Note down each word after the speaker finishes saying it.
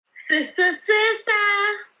Sister, sister.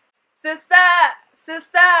 Sister,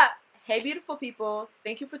 sister. Hey, beautiful people.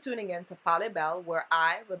 Thank you for tuning in to Poly Bell, where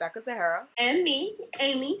I, Rebecca Zahara, and me,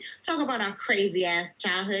 Amy, talk about our crazy ass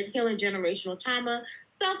childhood, healing generational trauma,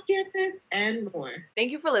 self-care tips, and more. Thank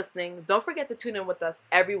you for listening. Don't forget to tune in with us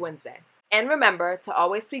every Wednesday. And remember to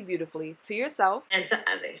always speak beautifully to yourself and to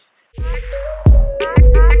others.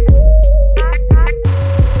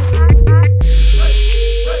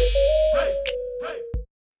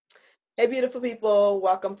 Hey, beautiful people.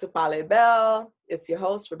 Welcome to Poly Bell. It's your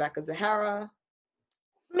host, Rebecca Zahara.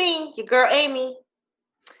 Me, your girl, Amy.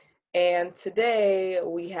 And today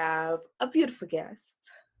we have a beautiful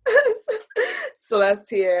guest,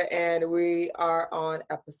 Celeste here, and we are on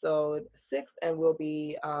episode 6, and we'll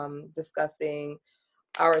be discussing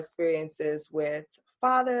our experiences with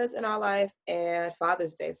fathers in our life and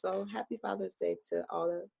Father's Day. So happy Father's Day to all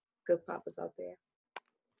the good papas out there.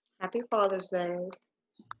 Happy Father's Day.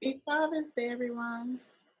 Happy Father's Day, everyone.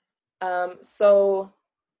 So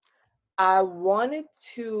I wanted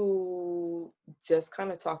to just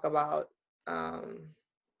kind of talk about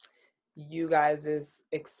you guys'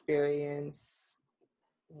 experience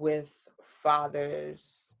with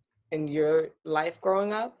fathers in your life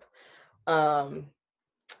growing up. You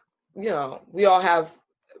know, we all have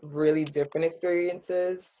really different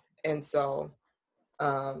experiences, and so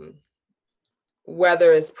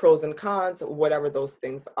whether it's pros and cons, whatever those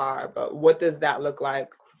things are, but what does that look like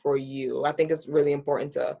for you? I think it's really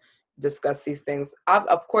important to discuss these things.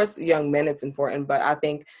 Of course, young men, it's important, but I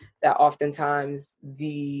think that oftentimes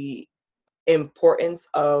the importance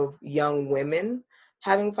of young women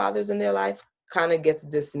having fathers in their life kind of gets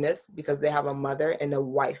dismissed because they have a mother and a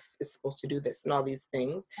wife is supposed to do this and all these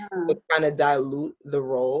things. It kind of dilute the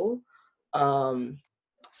role.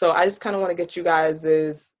 So I just kind of want to get you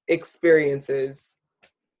guys' experiences.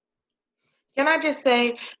 Can I just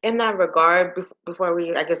say, in that regard, before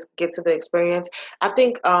we, I guess, get to the experience, I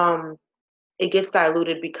think it gets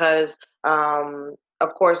diluted because,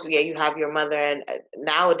 of course, yeah, you have your mother, and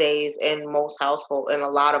nowadays in most households, in a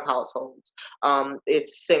lot of households,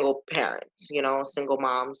 it's single parents, single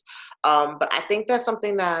moms. But I think that's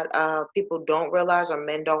something that people don't realize, or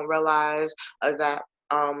men don't realize, is that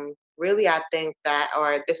really I think that,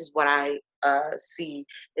 or this is what I see,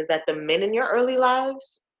 is that the men in your early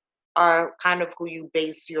lives are kind of who you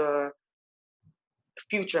base your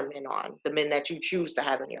future men on, the men that you choose to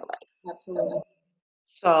have in your life. Absolutely.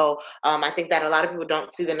 So I think that a lot of people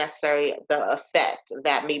don't see the effect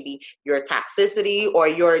that maybe your toxicity or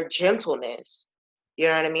your gentleness, you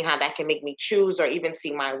know what I mean, how that can make me choose or even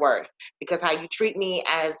see my worth. Because how you treat me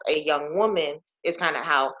as a young woman is kind of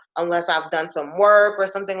how, unless I've done some work or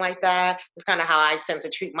something like that, it's kind of how I tend to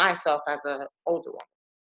treat myself as an older woman.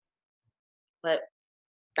 But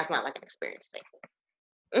that's not like an experience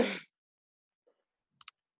thing.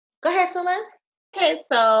 Go ahead, Celeste. Okay,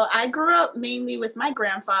 so I grew up mainly with my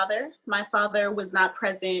grandfather. My father was not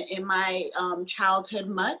present in my childhood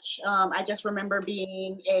much. I just remember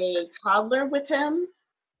being a toddler with him,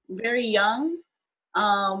 very young.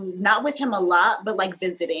 Not with him a lot, but like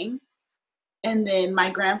visiting. And then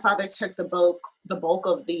my grandfather took the bulk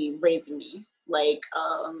of the raising me. Like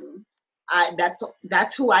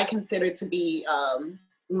that's who I consider to be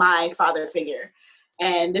my father figure.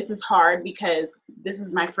 And this is hard because this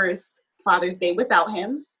is my first Father's Day without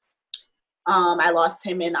him. I lost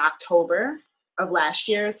him in October of last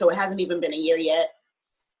year, so it hasn't even been a year yet.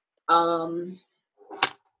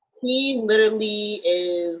 He literally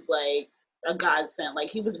is like a godsend.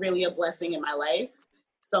 Like, he was really a blessing in my life.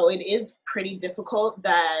 So it is pretty difficult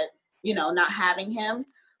that, not having him.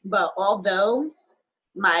 But although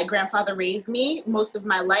my grandfather raised me most of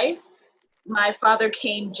my life, my father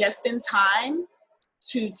came just in time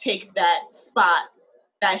to take that spot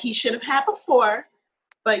that he should have had before.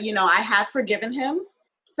 But, I have forgiven him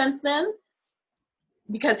since then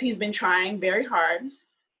because he's been trying very hard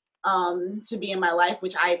to be in my life,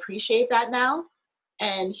 which I appreciate that now.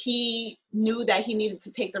 And he knew that he needed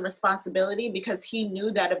to take the responsibility because he knew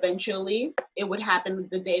that eventually it would happen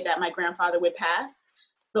the day that my grandfather would pass,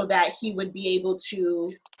 so that he would be able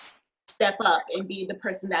to step up and be the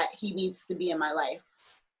person that he needs to be in my life.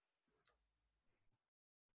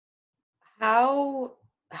 How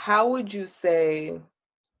would you say,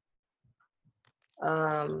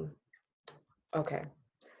 okay,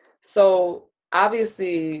 so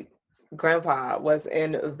obviously grandpa was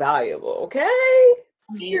invaluable, okay?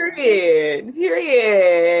 Period,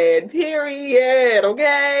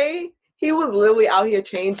 okay? He was literally out here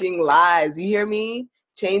changing lives, you hear me?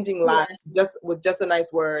 Changing lives, just with just a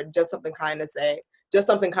nice word, just something kind to say, just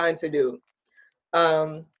something kind to do.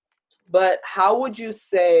 But how would you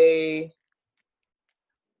say,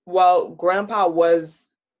 well, grandpa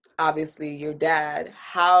was obviously your dad.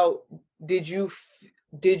 How did you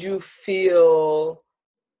did you feel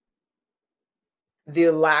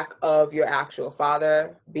the lack of your actual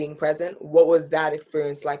father being present? What was that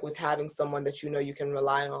experience like with having someone that you know you can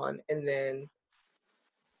rely on, and then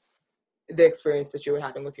the experience that you were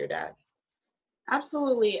having with your dad?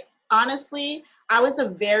 Absolutely. Honestly, I was a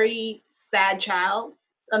very sad child,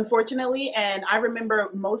 unfortunately. And I remember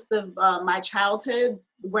most of my childhood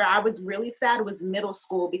where I was really sad was middle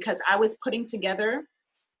school because I was putting together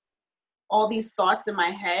all these thoughts in my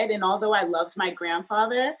head. And although I loved my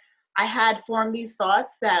grandfather, I had formed these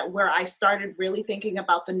thoughts that where I started really thinking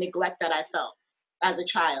about the neglect that I felt as a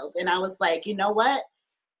child. And I was like, you know what?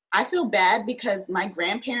 I feel bad because my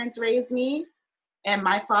grandparents raised me and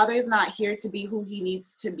my father is not here to be who he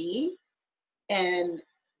needs to be. And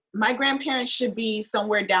my grandparents should be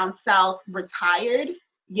somewhere down south retired,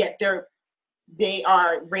 yet they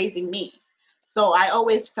are raising me. So I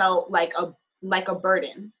always felt like a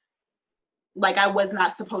burden, like I was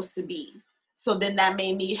not supposed to be. So then that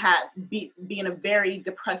made me be in a very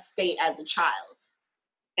depressed state as a child.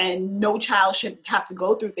 And no child should have to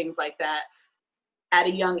go through things like that at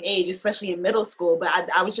a young age, especially in middle school. But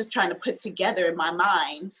I was just trying to put together in my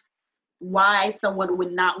mind why someone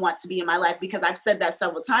would not want to be in my life, because I've said that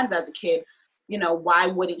several times as a kid. You know, why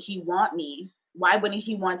wouldn't he want me? Why wouldn't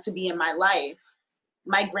he want to be in my life?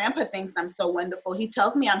 My grandpa thinks I'm so wonderful. He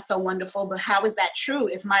tells me I'm so wonderful, but how is that true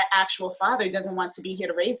if my actual father doesn't want to be here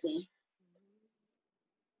to raise me?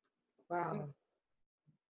 Wow.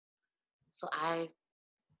 So I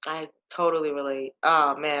totally relate.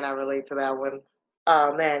 Oh man, I relate to that one.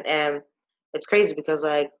 Oh man, and it's crazy because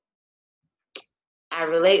like I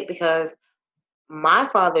relate because my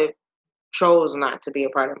father chose not to be a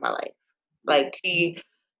part of my life. Like he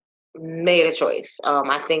made a choice.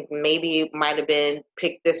 I think maybe it might have been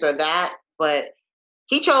pick this or that, but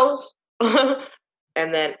he chose. And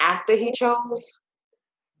then after he chose,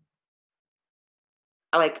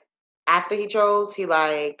 like after he chose, he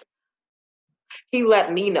let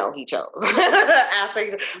me know he chose.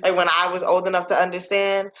 Like when I was old enough to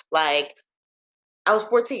understand, like I was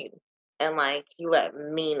 14, and like he let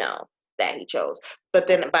me know that he chose. But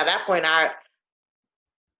then by that point, I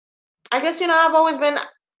guess I've always been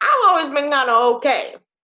kind of okay.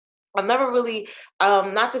 I've never really,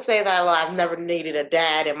 not to say that I've never needed a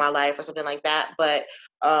dad in my life or something like that, but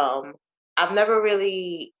um, I've never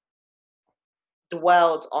really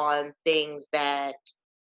dwelled on things that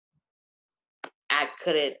I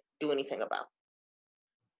couldn't do anything about.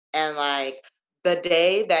 And like the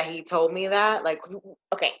day that he told me that, like,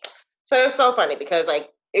 okay, so it's so funny because like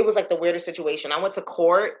it was like the weirdest situation. I went to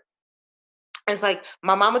court. And it's like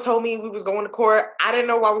my mama told me we was going to court. I didn't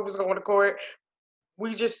know why we was going to court.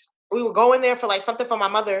 We were going there for like something for my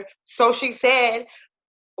mother. So she said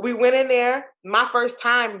we went in there. My first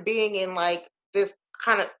time being in like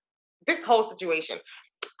kind of this whole situation.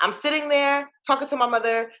 I'm sitting there talking to my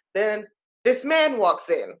mother. Then this man walks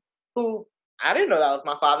in who I didn't know that was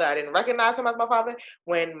my father. I didn't recognize him as my father.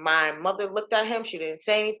 When my mother looked at him, she didn't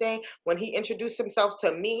say anything. When he introduced himself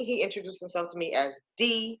to me, he introduced himself to me as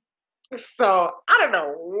D. So I don't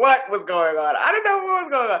know what was going on. I don't know what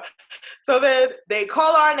was going on. So then they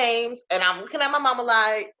call our names, and I'm looking at my mama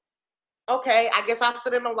like, okay, I guess I'll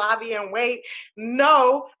sit in the lobby and wait.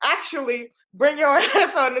 No, actually, bring your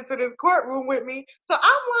ass on into this courtroom with me. So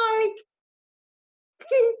I'm like,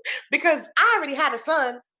 because I already had a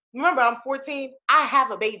son. Remember, I'm 14. I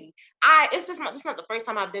have a baby. This is not the first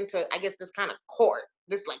time I've been to, I guess, this kind of court,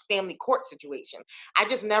 this like family court situation. I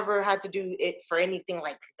just never had to do it for anything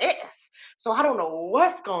like this. So I don't know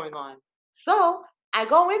what's going on. So I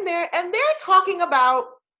go in there and they're talking about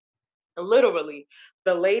literally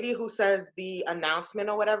the lady who says the announcement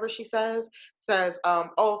or whatever she says,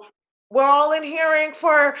 oh, we're all in hearing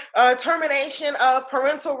for termination of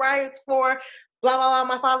parental rights for blah blah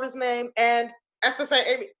blah my father's name and Esther St.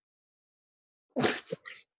 Amy.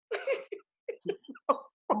 Oh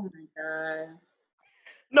my God.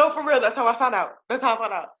 No, for real, that's how I found out.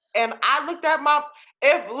 And I looked at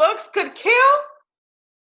if looks could kill,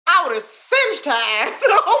 I would have singed her ass.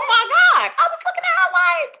 Oh my God. I was looking at her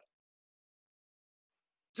like,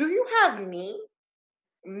 do you have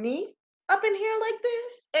me up in here like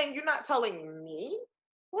this and you're not telling me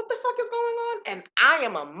what the fuck is going on? And I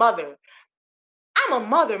am a mother. I'm a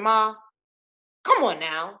mother, Ma. Come on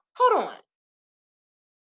now. Hold on.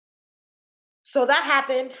 So that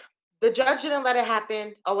happened. The judge didn't let it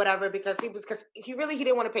happen or whatever because he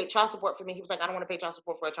didn't want to pay child support for me. He was like, I don't want to pay child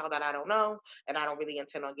support for a child that I don't know and I don't really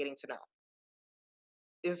intend on getting to know.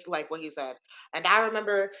 is like what he said. And I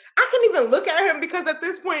remember I couldn't even look at him because at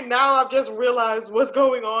this point now I've just realized what's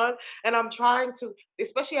going on. And I'm trying to,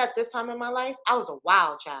 especially at this time in my life, I was a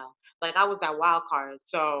wild child. Like I was that wild card.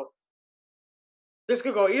 So this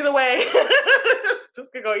could go either way. This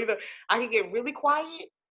could go either. I could get really quiet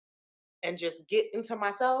and just get into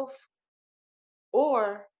myself.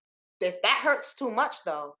 Or if that hurts too much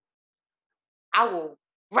though, I will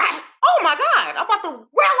right. Oh my God, I'm about to wail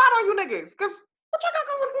out on you niggas. Cause what y'all got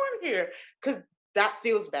going on here? Cause that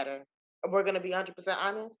feels better. We're gonna be 100%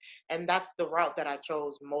 honest. And that's the route that I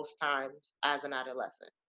chose most times as an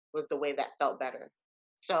adolescent. Was the way that felt better.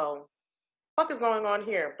 So fuck is going on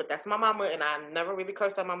here? But that's my mama, and I never really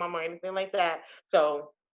cursed at my mama or anything like that.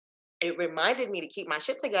 So it reminded me to keep my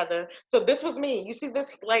shit together. So this was me. You see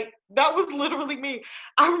this? Like, that was literally me.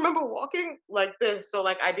 I remember walking like this. So,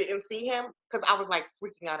 like, I didn't see him because I was like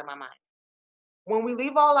freaking out in my mind. When we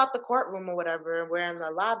leave all out the courtroom or whatever, and we're in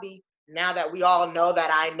the lobby, now that we all know that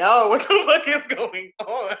I know what the fuck is going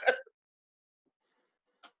on,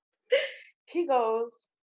 he goes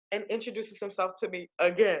and introduces himself to me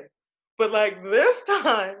again. But like this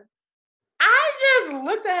time, I just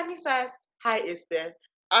looked at him. He said, "Hi, Esther.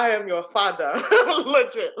 I am your father.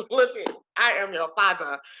 Legit, legit. I am your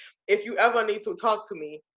father. If you ever need to talk to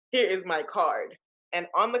me, here is my card." And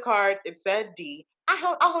on the card, it said D.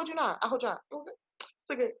 I'll hold you now. I'll hold you now.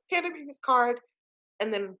 It's okay. Handed me his card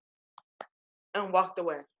and then walked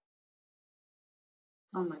away.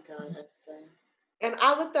 Oh my God, Esther. And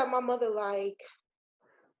I looked at my mother like,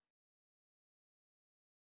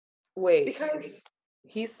 Wait, because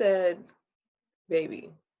he said, baby,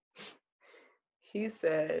 he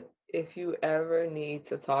said, if you ever need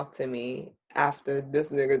to talk to me after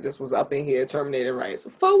this nigga just was up in here terminating rights,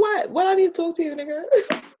 for what? What I need to talk to you, nigga?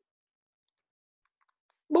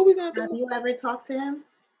 What we gonna talk? Have you ever talked to him?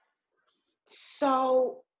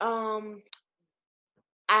 so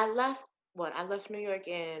I left New York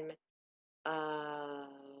in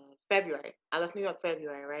February. I left New York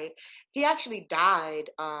February, right? He actually died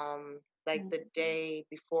like the day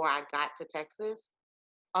before I got to Texas.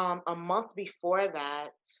 A month before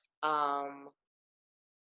that, um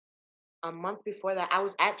I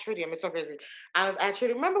was at Tritium. It's so crazy. I was at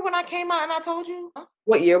Tritium. Remember when I came out and I told you? Huh?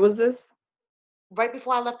 What year was this? Right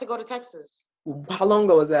before I left to go to Texas. How long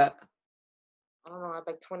ago was that? I don't know,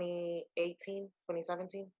 like 2018,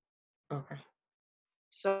 2017. Okay.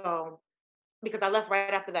 So because I left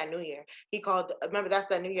right after that New Year. He called, remember that's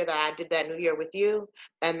that New Year that I did that New Year with you.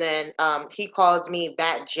 And then he called me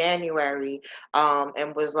that January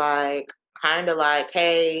and was like, kind of like,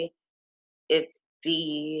 hey, it's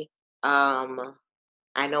D.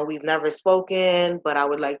 I know we've never spoken, but I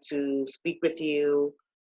would like to speak with you.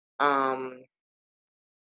 Um,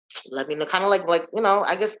 Let me know, kind of like,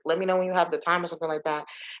 I guess let me know when you have the time or something like that.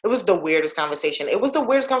 It was the weirdest conversation. It was the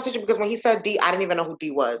weirdest conversation because when he said D, I didn't even know who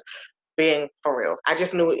D was. Being for real, I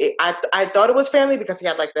just knew it. I thought it was family because he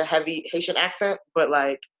had like the heavy Haitian accent, but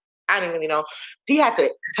like I didn't really know. He had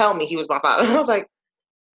to tell me he was my father. I was like,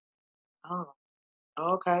 oh,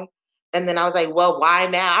 okay. And then I was like, well, why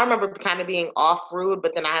now? I remember kind of being off rude,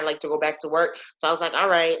 but then I had like to go back to work, so I was like, all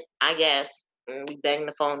right, I guess. And we banged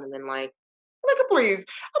the phone, and then like, please,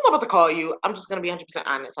 I'm not about to call you. I'm just gonna be 100%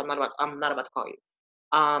 honest. I'm not about to call you.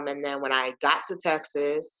 And then when I got to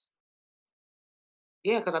Texas,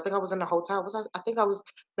 yeah, because I think I was in the hotel. I think I was.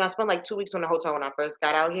 No, I spent like 2 weeks in the hotel when I first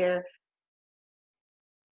got out here.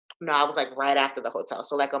 No, I was like right after the hotel.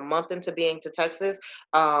 So like a month into being to Texas,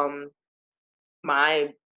 um,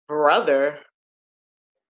 my brother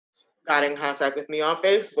got in contact with me on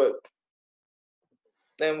Facebook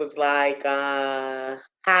and was like,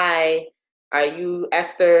 "Hi, are you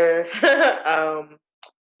Esther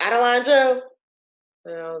Adeline Joe?"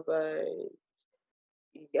 And I was like,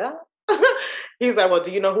 "Yeah." He's like, "Well,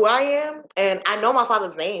 do you know who I am?" And I know my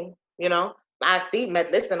father's name. I see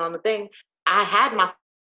Medlisten on the thing. I had my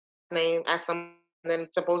name as some, and then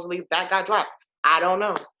supposedly that got dropped. I don't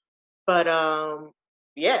know, but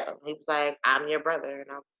yeah, he was like, "I'm your brother,"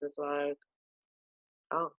 and I was just like,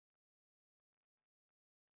 "Oh,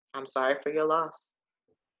 I'm sorry for your loss."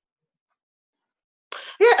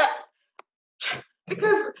 Yeah,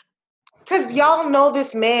 because y'all know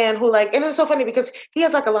this man who like, and it's so funny because he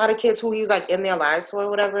has like a lot of kids who he's like in their lives for or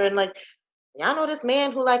whatever, and like y'all know this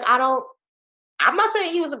man who like I'm not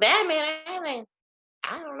saying he was a bad man or anything.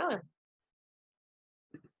 I don't know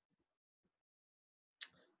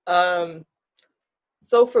him.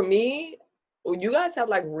 So for me, you guys had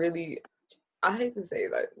like really, I hate to say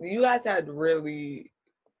that, you guys had really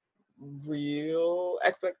real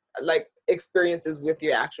experiences with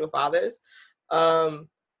your actual fathers.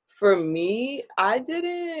 For me, I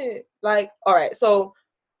didn't like, all right, so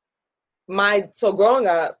growing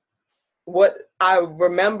up, what I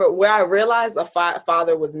remember, where I realized a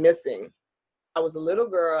father was missing, I was a little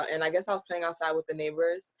girl, and I guess I was playing outside with the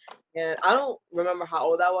neighbors, and I don't remember how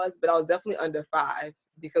old I was, but I was definitely under 5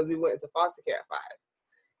 because we went into foster care at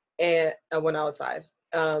 5, and when I was 5,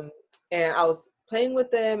 and I was playing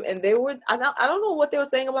with them, and they were, I don't know what they were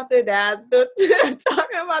saying about their dads. They're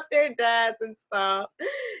talking about their dads and stuff,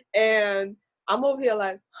 and I'm over here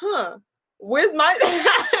like, where's my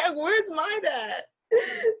dad? Where's my dad?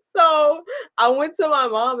 So I went to my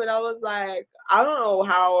mom and I was like, I don't know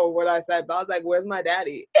how or what I said, but I was like, where's my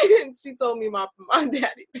daddy? And she told me my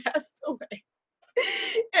daddy passed away.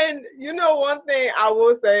 And you know, one thing I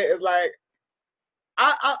will say is like,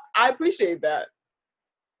 I appreciate that.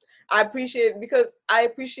 I appreciate, because I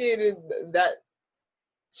appreciated that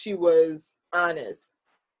she was honest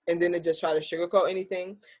and didn't just try to sugarcoat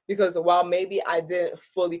anything, because while maybe I didn't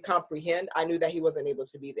fully comprehend, I knew that he wasn't able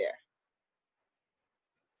to be there.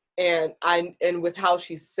 And with how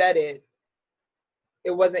she said it,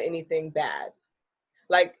 it wasn't anything bad.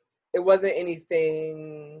 Like, it wasn't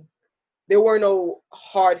anything, there were no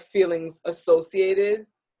hard feelings associated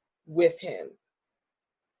with him.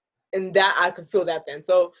 And that I could feel that then.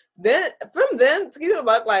 So then, from then, to give it a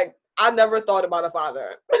buck, like, I never thought about a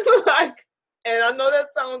father. Like, and I know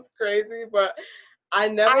that sounds crazy, but I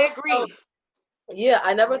agree.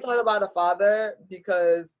 I never thought about a father,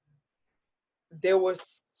 because there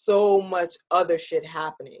was so much other shit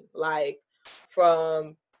happening. Like,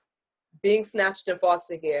 from being snatched in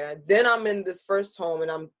foster care, then I'm in this first home, and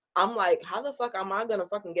I'm like, how the fuck am I gonna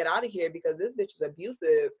fucking get out of here, because this bitch is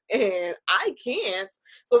abusive and I can't.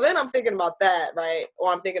 So then I'm thinking about that, right?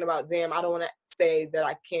 Or I'm thinking about, damn, I don't want to say that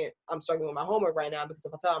I can't, I'm struggling with my homework right now, because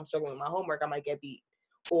if I tell I'm struggling with my homework, I might get beat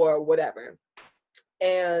or whatever.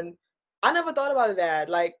 And I never thought about a dad.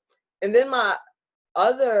 Like, and then my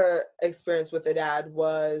other experience with a dad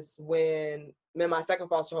was when in my second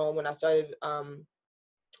foster home, when I started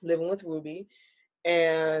living with Ruby,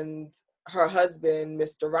 and her husband,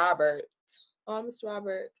 Mr. Robert. Oh, Mr.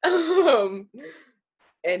 Robert.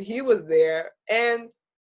 And he was there. And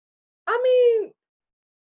I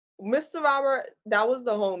mean, Mr. Robert, that was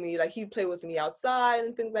the homie. Like, he played with me outside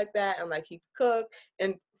and things like that. And like, he cooked.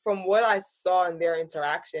 And from what I saw in their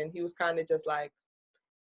interaction, he was kind of just like,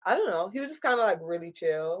 I don't know. He was just kind of like really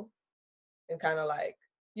chill and kind of like,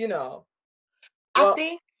 you know. Well,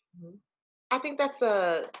 I think that's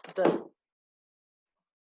the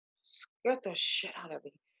scared the shit out of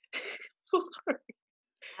me. So sorry.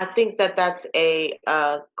 I think that's a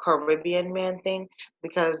Caribbean man thing,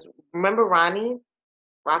 because remember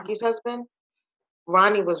Rocky's husband?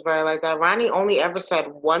 Ronnie was very like that. Ronnie only ever said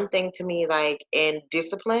one thing to me, like, in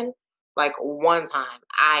discipline, like one time.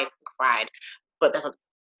 I cried, but that's a.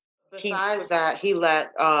 Besides that, he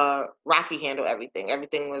let Rocky handle everything.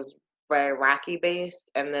 Everything was very Rocky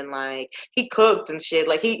based, and then like he cooked and shit.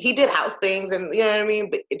 Like he did house things, and you know what I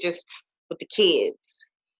mean. But it just, with the kids,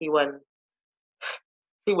 he wasn't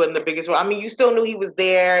the biggest one. I mean, you still knew he was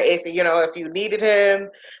there if you needed him,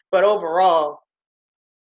 but overall,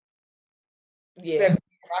 yeah,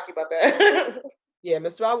 Rocky about that. yeah,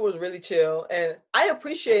 Mr. Robert was really chill, and I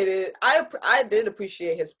appreciated. I did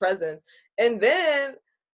appreciate his presence, and then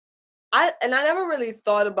I never really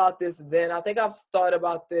thought about this then. I think I've thought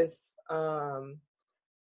about this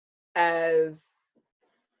as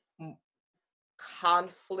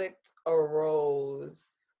conflict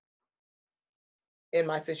arose in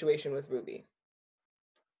my situation with Ruby.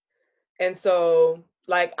 And so,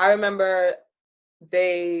 like, I remember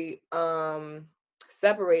they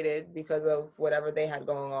separated because of whatever they had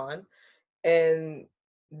going on. And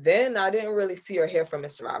then I didn't really see or hear from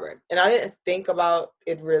Mr. Robert. And I didn't think about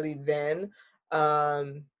it really then.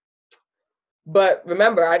 But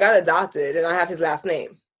remember, I got adopted and I have his last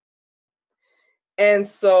name. And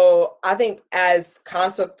so I think as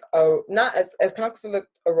conflict, not as conflict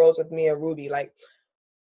arose with me and Ruby, like,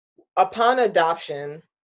 upon adoption,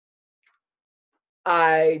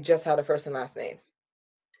 I just had a first and last name.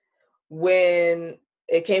 When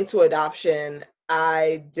it came to adoption,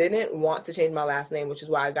 I didn't want to change my last name, which is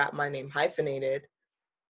why I got my name hyphenated.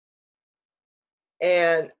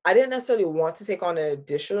 And I didn't necessarily want to take on an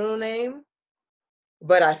additional name,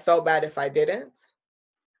 but I felt bad if I didn't.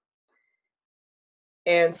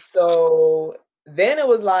 And so then it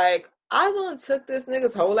was like, I done took this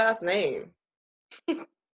nigga's whole last name.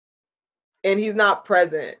 And he's not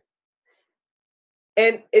present.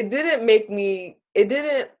 And it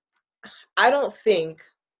didn't, I don't think,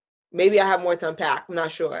 maybe I have more to unpack, I'm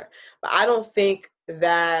not sure. But I don't think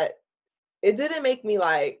that, it didn't make me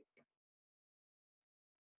like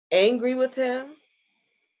angry with him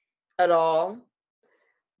at all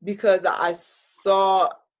because I saw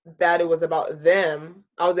that it was about them.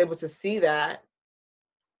 I was able to see that.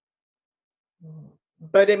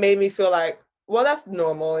 But it made me feel like, well, that's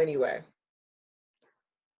normal anyway.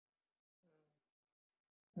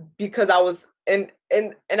 Because I was and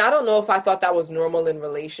I don't know if I thought that was normal in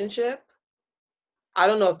relationship. I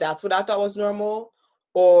don't know if that's what I thought was normal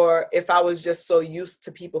or if I was just so used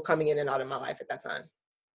to people coming in and out of my life at that time.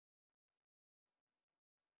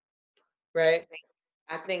 Right?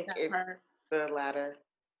 I think it's the latter.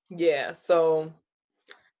 Yeah, so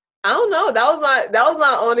I don't know. That was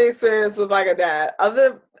my only experience with like a dad.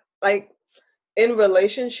 Other like in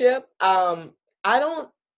relationship, I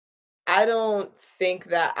don't think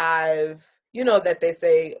that I've that they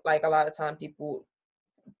say like a lot of time people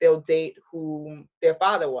they'll date who their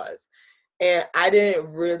father was. And I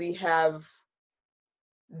didn't really have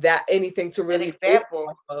that anything to really base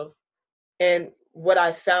off of. And what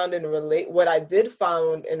I found what I did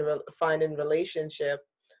find in relationship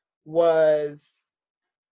was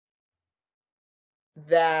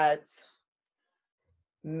that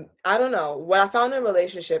I don't know. What I found in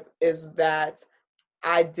relationship is that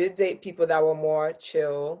I did date people that were more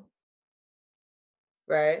chill,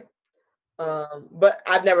 right? But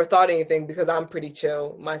I've never thought anything because I'm pretty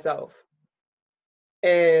chill myself.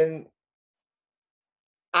 And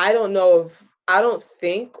I don't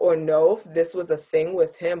think or know if this was a thing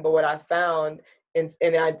with him, but what I found and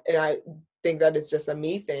I think that it's just a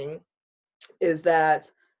me thing is that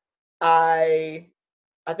I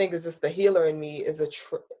I think it's just the healer in me is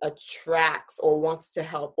attracts or wants to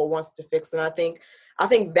help or wants to fix. And I think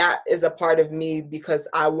that is a part of me because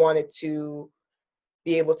I wanted to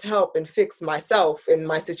be able to help and fix myself in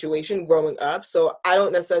my situation growing up. So I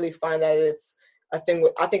don't necessarily find that it's a thing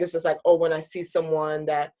I think it's just like, oh, when I see someone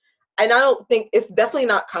that, and I don't think it's definitely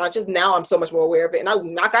not conscious. Now I'm so much more aware of it and I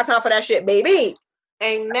not got time for that shit, baby.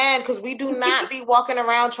 Amen. Because we do not be walking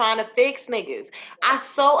around trying to fix niggas. I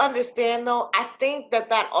so understand though. I think that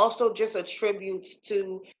also just attributes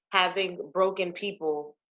to having broken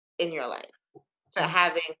people in your life. To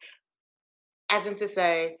having, as in to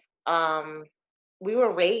say, we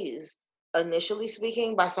were raised, initially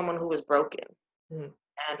speaking, by someone who was broken and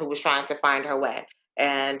who was trying to find her way.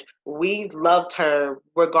 And we loved her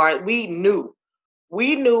we knew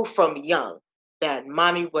from young that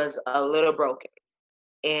mommy was a little broken.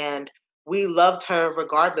 And we loved her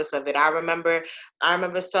regardless of it. I remember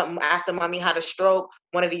something after mommy had a stroke.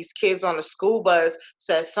 One of these kids on the school bus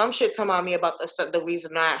said some shit to mommy about the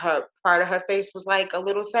reason that her part of her face was like a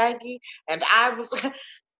little saggy, and I was.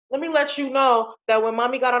 Let me let you know that when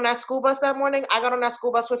mommy got on that school bus that morning, I got on that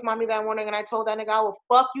school bus with mommy that morning, and I told that nigga I will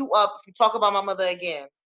fuck you up if you talk about my mother again.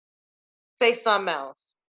 Say something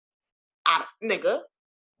else, nigga.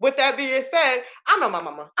 With that being said, I know my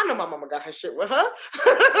mama. I know my mama got her shit with her.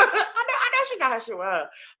 I know she got her shit with her.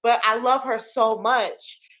 But I love her so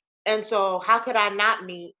much. And so how could I not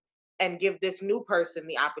meet and give this new person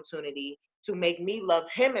the opportunity to make me love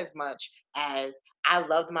him as much as I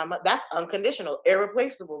loved my mother? That's unconditional,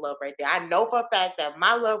 irreplaceable love right there. I know for a fact that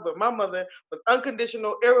my love with my mother was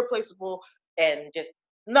unconditional, irreplaceable, and just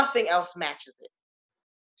nothing else matches it.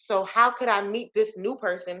 So how could I meet this new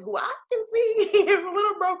person who I can see is a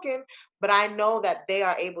little broken, but I know that they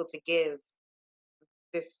are able to give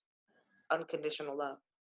this unconditional love.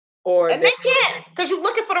 And they can't, because you're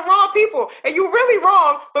looking for the wrong people, and you're really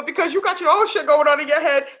wrong, but because you got your own shit going on in your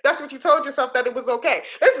head, that's what you told yourself that it was okay.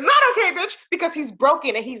 It's not okay, bitch, because he's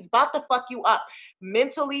broken and he's about to fuck you up.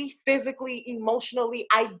 Mentally, physically, emotionally,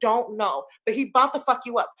 I don't know, but he's about to fuck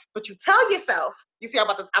you up. But you tell yourself, you see, I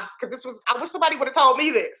wish somebody would have told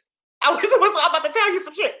me this. I'm about to tell you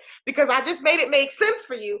some shit, because I just made it make sense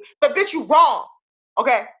for you, but bitch, you wrong,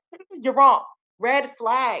 okay? You're wrong. Red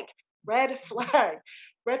flag, red flag.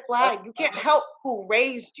 Red flag. You can't help who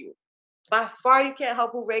raised you. By far, you can't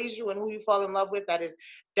help who raised you and who you fall in love with. That is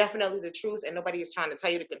definitely the truth, and nobody is trying to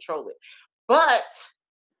tell you to control it. But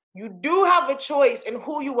you do have a choice in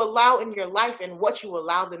who you allow in your life and what you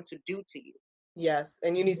allow them to do to you. Yes,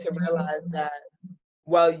 and you need to realize that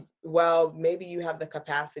well, maybe you have the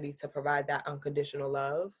capacity to provide that unconditional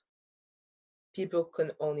love. People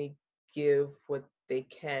can only give what they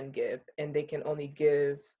can give, and they can only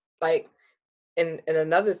give like and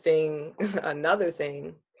another thing another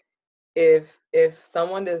thing if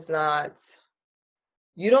someone does not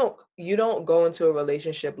you don't go into a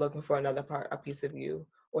relationship looking for a piece of you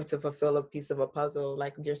or to fulfill a piece of a puzzle,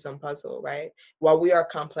 like you're some puzzle, right? While we are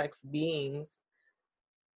complex beings,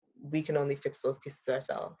 we can only fix those pieces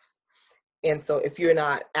ourselves. And so if you're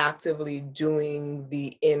not actively doing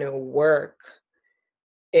the inner work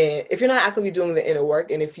And if you're not actively doing the inner work,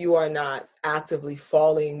 and if you are not actively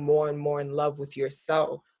falling more and more in love with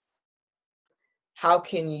yourself, how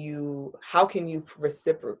can you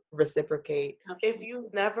reciprocate? If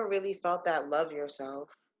you've never really felt that love yourself,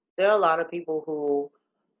 there are a lot of people who,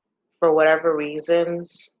 for whatever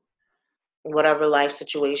reasons, whatever life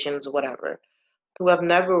situations, whatever, who have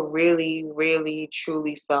never really, really,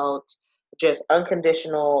 truly felt just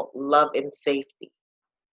unconditional love and safety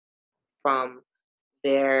from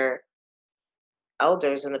their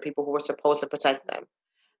elders and the people who were supposed to protect them.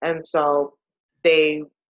 And so they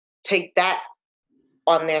take that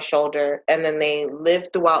on their shoulder and then they live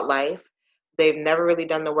throughout life. They've never really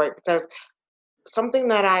done the work because something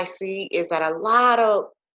that I see is that a lot of,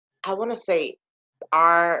 I want to say,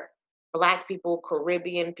 our Black people,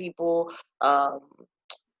 Caribbean people,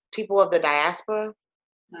 people of the diaspora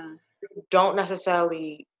don't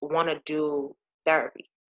necessarily want to do therapy.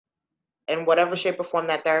 In whatever shape or form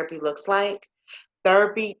that therapy looks like,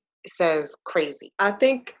 therapy says crazy. I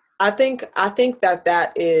think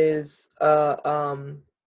that is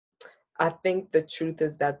I think the truth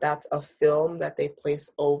is that that's a film that they place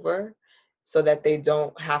over so that they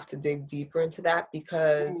don't have to dig deeper into that,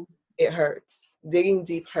 because it hurts. Digging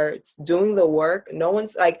deep hurts. Doing the work, no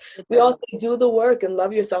one's like, we all say do the work and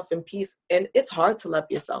love yourself in peace, and it's hard to love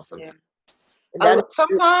yourself sometimes. Yeah.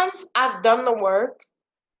 Sometimes I've done the work,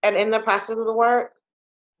 and in the process of the work,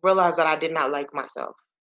 realized that I did not like myself.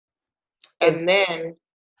 And then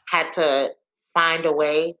had to find a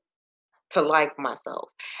way to like myself.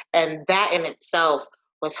 And that in itself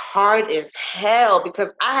was hard as hell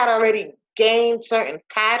because I had already gained certain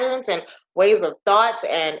patterns and ways of thoughts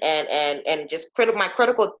and just my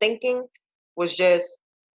critical thinking was just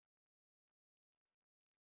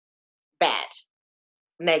bad,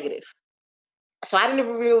 negative. So I didn't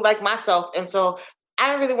even really like myself. And so I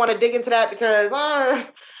didn't really want to dig into that because,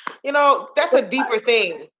 that's a deeper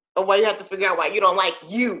thing of why you have to figure out why you don't like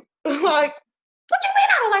you. Like, what you mean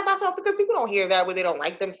I don't like myself? Because people don't hear that when they don't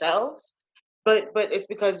like themselves. But it's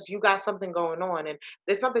because you got something going on, and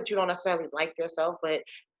it's not that you don't necessarily like yourself, but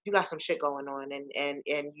you got some shit going on, and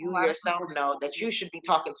you yourself know that you should be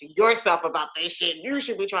talking to yourself about this shit. You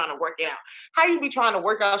should be trying to work it out. How you be trying to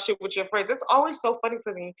work out shit with your friends? It's always so funny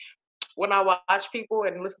to me when I watch people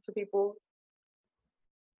and listen to people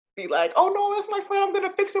be like, oh no, that's my friend, I'm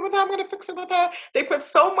gonna fix it with her, I'm gonna fix it with her. They put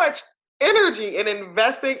so much energy in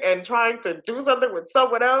investing and trying to do something with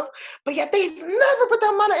someone else, but yet they've never put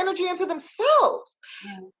that amount of energy into themselves.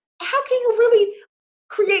 How can you really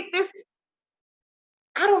create this,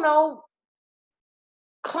 I don't know,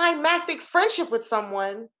 climactic friendship with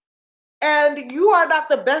someone and you are not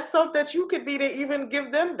the best self that you could be to even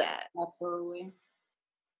give them that? Absolutely.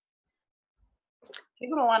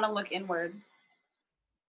 People don't want to look inward.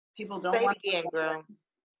 People don't want to. Say it again, girl.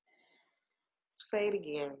 Say it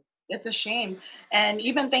again. It's a shame. And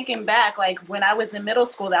even thinking back, like when I was in middle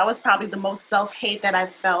school, that was probably the most self-hate that I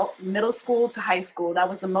felt. Middle school to high school, that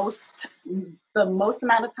was the most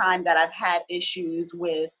amount of time that I've had issues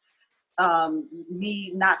with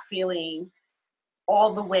me not feeling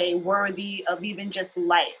all the way worthy of even just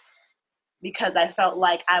life, because I felt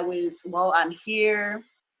like I'm here.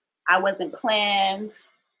 I wasn't planned.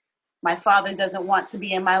 My father doesn't want to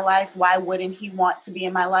be in my life. Why wouldn't he want to be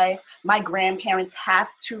in my life? My grandparents have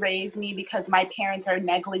to raise me because my parents are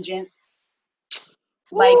negligent.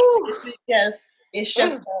 Like, it's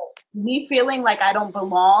just me feeling like I don't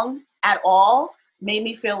belong at all made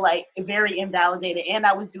me feel like very invalidated. And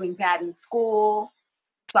I was doing bad in school.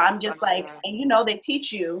 So I'm just like, and they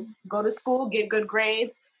teach you, go to school, get good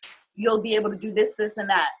grades. You'll be able to do this, this, and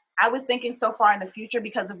that. I was thinking so far in the future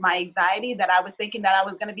because of my anxiety that I was thinking that I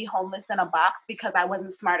was going to be homeless in a box because I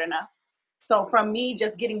wasn't smart enough. So from me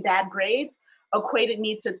just getting bad grades equated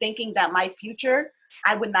me to thinking that my future,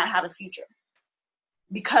 I would not have a future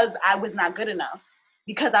because I was not good enough,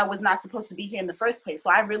 because I was not supposed to be here in the first place.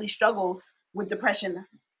 So I really struggled with depression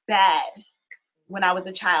bad when I was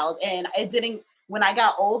a child. And when I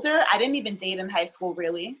got older, I didn't even date in high school,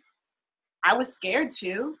 really. I was scared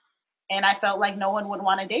too. And I felt like no one would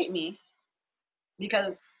want to date me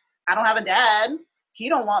because I don't have a dad. He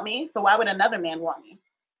don't want me. So why would another man want me?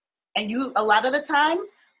 And a lot of the times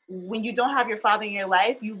when you don't have your father in your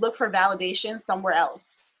life, you look for validation somewhere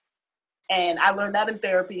else. And I learned that in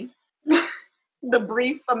therapy, the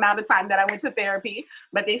brief amount of time that I went to therapy.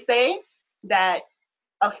 But they say that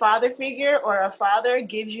a father figure or a father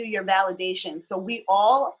gives you your validation. So we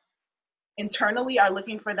all internally are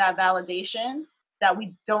looking for that validation that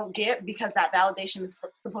we don't get because that validation is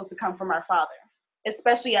supposed to come from our father,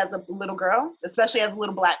 especially as a little girl, especially as a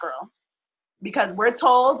little Black girl. Because we're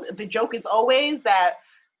told, the joke is always that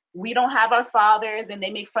we don't have our fathers, and they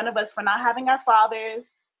make fun of us for not having our fathers.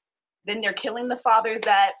 Then they're killing the fathers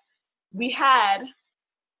that we had,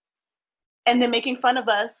 and then making fun of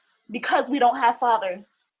us because we don't have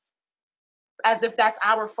fathers, as if that's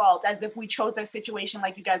our fault, as if we chose our situation,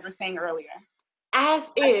 like you guys were saying earlier.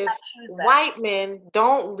 As if white men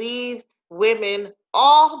don't leave women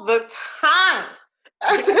all the time.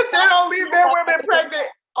 As if they don't leave their women pregnant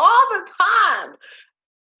all the time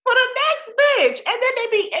for the next bitch. And then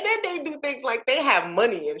they do things like they have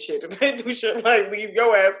money and shit. And they do shit like leave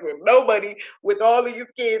your ass with nobody with all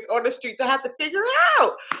these kids on the street to have to figure it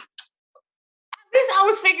out. At least I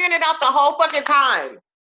was figuring it out the whole fucking time.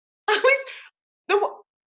 At least nigga,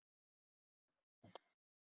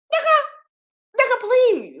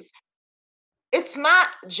 please. It's not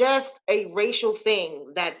just a racial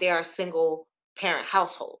thing that they are single parent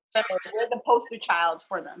households. We're the poster child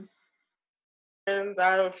for them. Friends,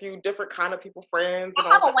 I have a few different kind of people friends. I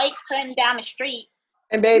have a white friend down the street.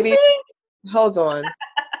 And baby, hold on.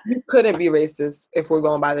 You couldn't be racist if we're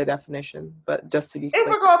going by the definition, but just to be clear. If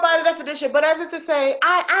we're going by the definition, but as it's to say,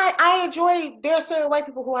 I enjoy, there are certain white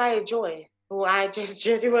people who I enjoy, who I just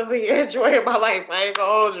genuinely enjoy in my life. I ain't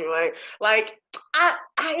gonna hold you. Like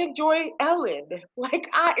I enjoy Ellen. Like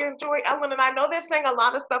I enjoy Ellen, and I know they're saying a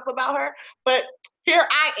lot of stuff about her, but here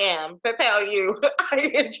I am to tell you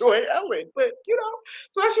I enjoy Ellen. But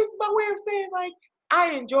so that's just my way of saying, like,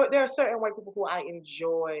 there are certain white people who I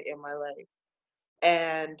enjoy in my life.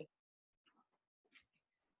 And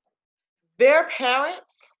their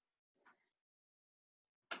parents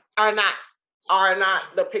are not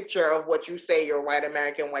the picture of what you say your white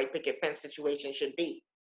American white picket fence situation should be.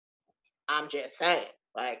 I'm just saying,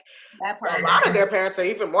 like, a lot of their parents are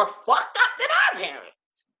even more fucked up than our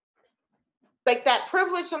parents. Like, that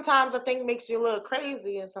privilege sometimes I think makes you a little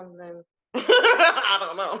crazy or something. I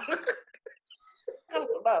don't know. I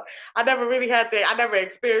don't know. I never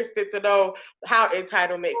experienced it to know how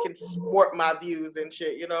entitlement can thwart my views and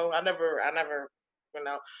shit, I never, I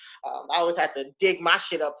always had to dig my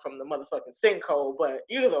shit up from the motherfucking sinkhole, but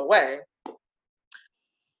either way,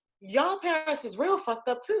 y'all parents is real fucked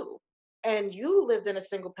up too. And you lived in a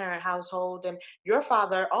single parent household, and your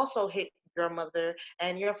father also hit your mother,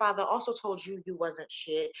 and your father also told you wasn't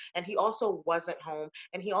shit, and he also wasn't home,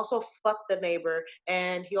 and he also fucked the neighbor,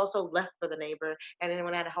 and he also left for the neighbor, and then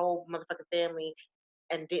when I had a whole motherfucking family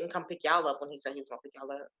and didn't come pick y'all up when he said he was gonna pick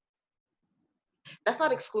y'all up. That's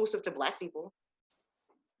not exclusive to Black people.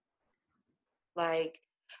 Like,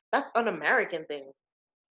 that's an American thing.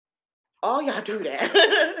 All y'all do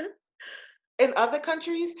that. In other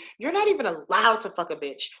countries, you're not even allowed to fuck a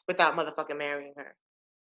bitch without motherfucking marrying her.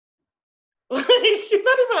 You're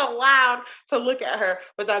not even allowed to look at her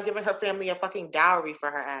without giving her family a fucking dowry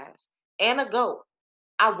for her ass. And a goat.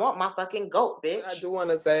 I want my fucking goat, bitch. I do want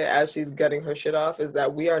to say, as she's getting her shit off, is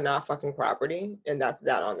that we are not fucking property, and that's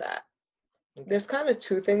that on that. There's kind of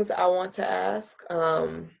two things I want to ask.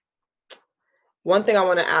 One thing I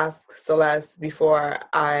want to ask Celeste before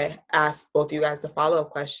I ask both you guys the follow-up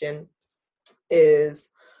question is,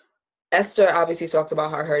 Esther obviously talked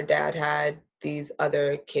about how her dad had these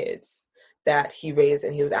other kids that he raised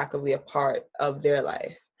and he was actively a part of their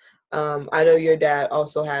life. I know your dad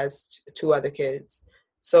also has two other kids.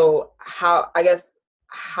 So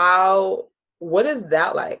what is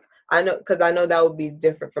that like? I know, because I know that would be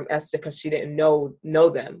different from Esther because she didn't know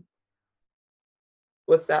them.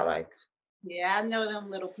 What's that like? Yeah, I know them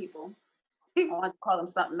little people. I want to call them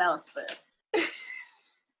something else, but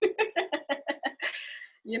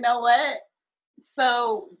you know what?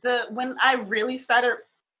 So when I really started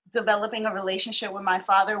developing a relationship with my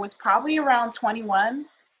father was probably around 21.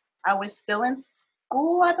 I was still in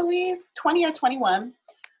school, I believe, 20 or 21.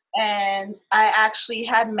 And I actually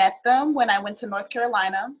had met them when I went to North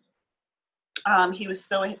Carolina. He was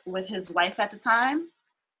still with his wife at the time.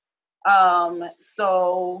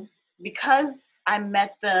 So because I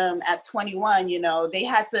met them at 21,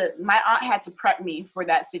 my aunt had to prep me for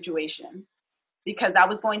that situation because that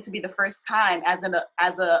was going to be the first time as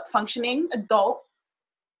a functioning adult,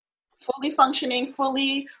 fully functioning,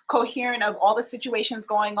 fully coherent of all the situations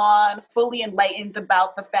going on, fully enlightened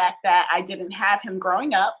about the fact that I didn't have him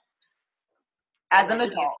growing up as an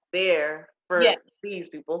adult. There for these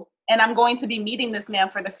people. And I'm going to be meeting this man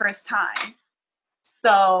for the first time.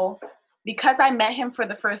 So because I met him for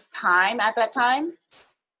the first time at that time,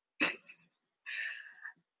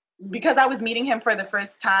 because I was meeting him for the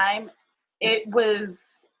first time, I was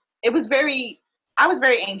very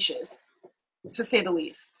anxious, to say the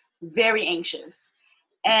least. Very anxious.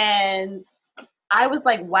 And I was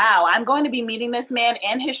like, wow, I'm going to be meeting this man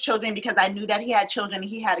and his children, because I knew that he had children.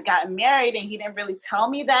 He had gotten married, and he didn't really tell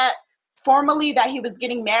me that formally that he was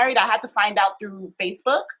getting married. I had to find out through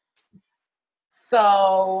Facebook.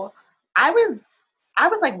 So I was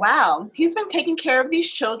like, wow, he's been taking care of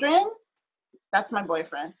these children. That's my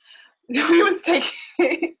boyfriend. He was taking,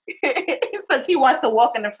 he says he wants to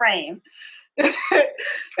walk in the frame.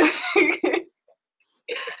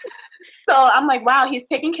 So I'm like, wow, he's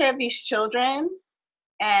taking care of these children,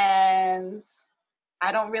 and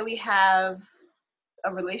I don't really have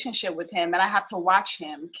a relationship with him, and I have to watch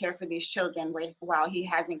him care for these children while he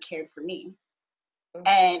hasn't cared for me.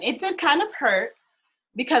 And it did kind of hurt,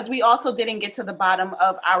 because we also didn't get to the bottom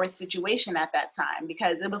of our situation at that time,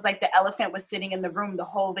 because it was like the elephant was sitting in the room the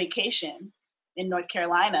whole vacation in North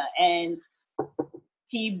Carolina, and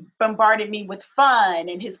he bombarded me with fun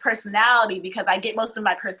and his personality, because I get most of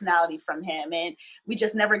my personality from him, and we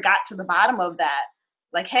just never got to the bottom of that.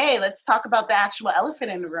 Like, hey, let's talk about the actual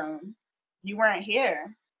elephant in the room. You weren't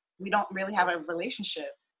here. We don't really have a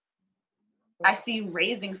relationship. I see you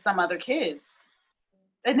raising some other kids.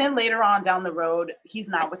 And then later on down the road, he's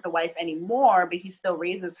not with the wife anymore, but he still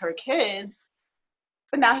raises her kids.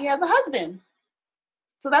 But now he has a husband.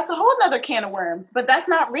 So that's a whole nother can of worms. But that's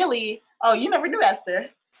not really, oh, you never knew, Esther.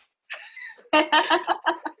 That's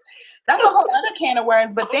a whole other can of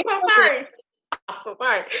worms. But I'm so sorry. I'm so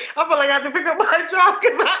sorry. I feel like I have to pick up my jaw,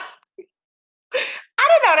 because I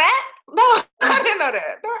didn't know that. No, I didn't know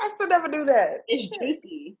that. No, I still never knew that. It's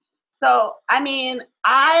juicy. So, I mean,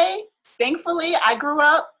 thankfully, I grew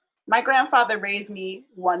up, my grandfather raised me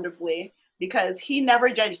wonderfully, because he never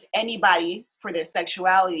judged anybody for their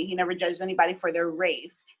sexuality. He never judged anybody for their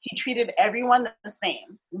race. He treated everyone the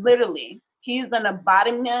same, literally. He's an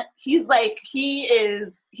embodiment. He's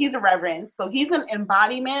a reverend. So he's an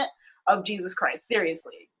embodiment of Jesus Christ,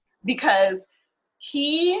 seriously, because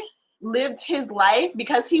he lived his life,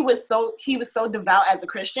 because he was so devout as a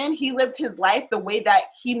Christian. He lived his life the way that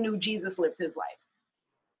he knew Jesus lived his life.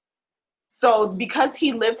 So because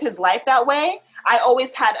he lived his life that way, I always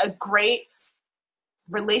had a great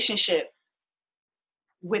relationship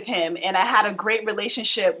with him, and I had a great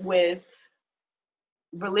relationship with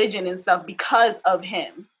religion and stuff because of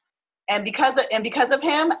him. And because of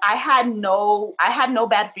him, I had no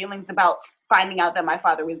bad feelings about finding out that my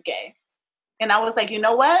father was gay. And I was like, you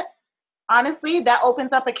know what? Honestly, that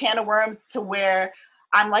opens up a can of worms to where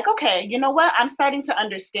I'm like, okay, you know what? I'm starting to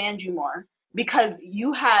understand you more, because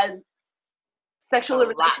you had sexual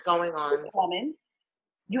relationship going on. With a woman.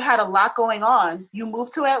 You had a lot going on. You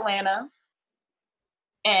moved to Atlanta,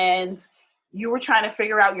 and you were trying to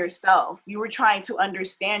figure out yourself. You were trying to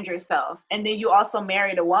understand yourself. And then you also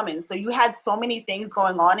married a woman. So you had so many things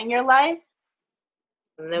going on in your life.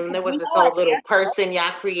 And then there was this whole little person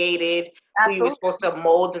y'all created. Absolutely. Who you were supposed to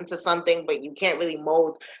mold into something, but you can't really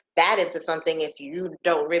mold that into something if you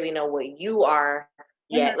don't really know what you are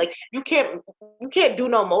yet. Mm-hmm. Like you can't do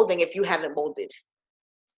no molding if you haven't molded.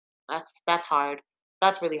 That's hard.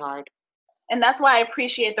 That's really hard. And that's why I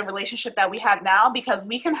appreciate the relationship that we have now, because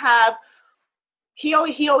we can have, he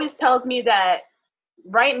always tells me that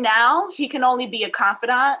right now he can only be a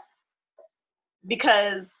confidant,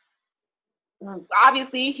 because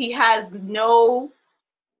obviously he has no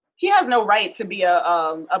right to be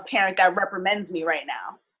a parent that reprimands me right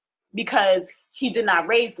now, because he did not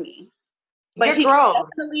raise me. But you're grown.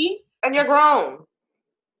 And you're grown.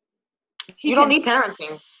 You don't need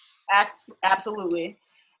parenting. Absolutely.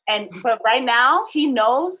 But right now he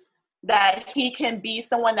knows that he can be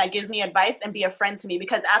someone that gives me advice and be a friend to me,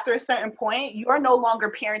 because after a certain point, you are no longer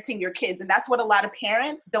parenting your kids. And that's what a lot of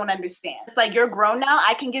parents don't understand. It's like, you're grown now.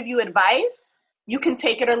 I can give you advice. You can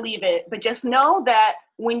take it or leave it. But just know that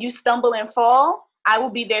when you stumble and fall, I will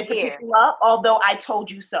be there to pick you up, although I told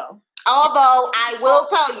you so. Although I will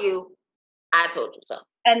tell you, I told you so.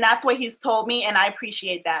 And that's what he's told me, and I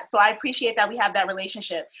appreciate that. So I appreciate that we have that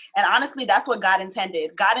relationship. And honestly, that's what God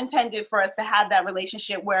intended. God intended for us to have that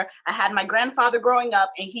relationship where I had my grandfather growing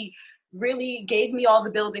up, and he really gave me all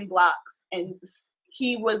the building blocks. And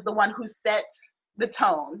he was the one who set the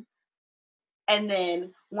tone. And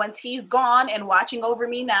then once he's gone and watching over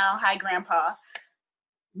me now, hi, Grandpa,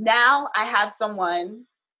 now I have someone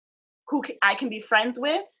who I can be friends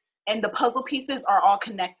with, and the puzzle pieces are all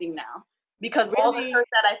connecting now. Because really? All the hurt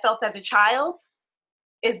that I felt as a child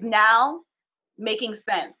is now making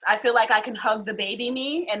sense. I feel like I can hug the baby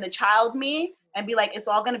me and the child me and be like, it's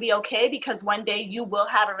all going to be okay, because one day you will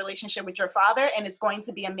have a relationship with your father, and it's going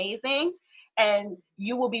to be amazing. And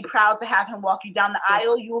you will be proud to have him walk you down the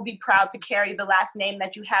aisle. You will be proud to carry the last name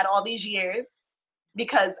that you had all these years,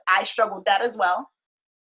 because I struggled that as well.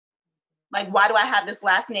 Like, why do I have this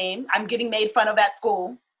last name? I'm getting made fun of at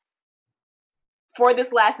school for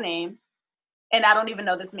this last name, and I don't even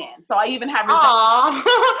know this man. So I even have resentment.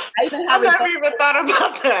 I never even thought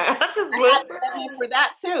about that. I had resentment for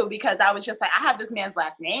that too, because I was just like, I have this man's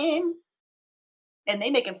last name, and they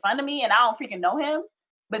making fun of me, and I don't freaking know him.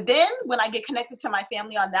 But then when I get connected to my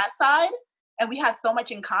family on that side, and we have so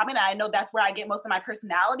much in common, and I know that's where I get most of my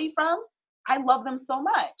personality from, I love them so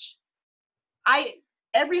much.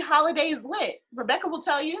 Every holiday is lit. Rebecca will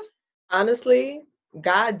tell you. Honestly,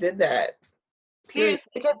 God did that. Seriously,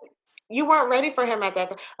 because you weren't ready for him at that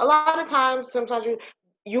time. A lot of times, sometimes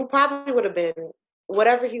you probably would have been,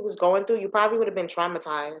 whatever he was going through, you probably would have been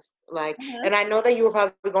traumatized. Like, and I know that you were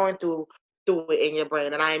probably going through it in your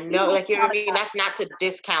brain, and I know, like, you know what I mean. That's not to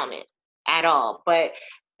discount it at all, but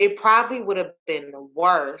it probably would have been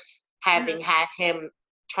worse having had him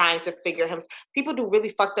trying to figure him. People do really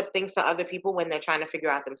fucked up things to other people when they're trying to figure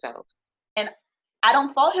out themselves. And I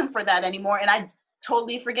don't fault him for that anymore, and I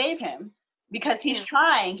totally forgave him because he's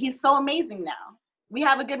trying. He's so amazing now. We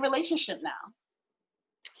have a good relationship now.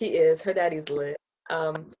 He is. Her daddy's lit.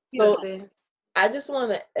 So I just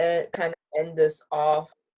want to kind of end this off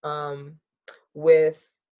with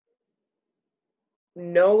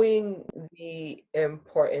knowing the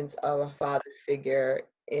importance of a father figure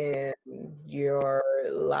in your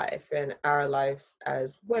life and our lives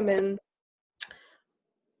as women.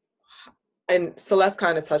 And Celeste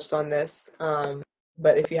kind of touched on this,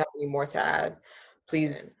 but if you have any more to add,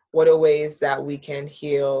 please, what are ways that we can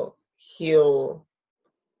heal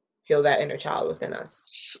that inner child within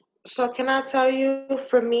us? So can I tell you,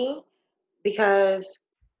 for me, because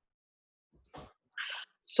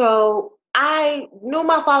so I knew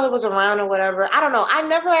my father was around or whatever. I don't know. I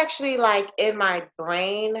never actually, like, in my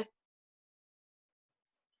brain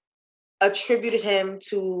attributed him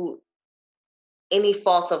to any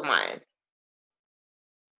fault of mine.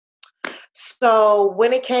 So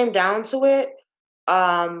when it came down to it,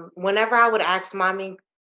 whenever I would ask mommy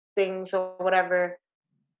things or whatever,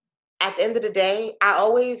 at the end of the day, I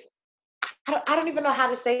don't even know how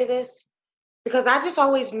to say this, because I just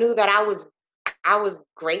always knew that I was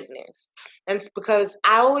greatness. And because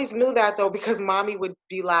I always knew that, though, because mommy would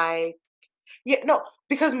be like,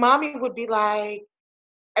 because mommy would be like,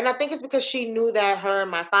 and I think it's because she knew that her and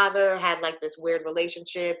my father had, like, this weird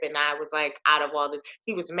relationship, and I was like, out of all this,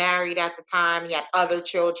 he was married at the time, he had other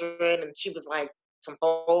children, and she was like, there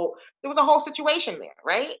was a whole situation there,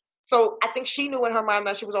 right? So I think she knew in her mind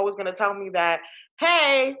that she was always going to tell me that,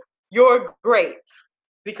 hey, you're great.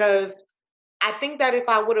 Because I think that if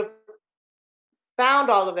I would have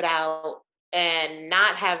found all of it out and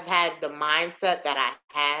not have had the mindset that I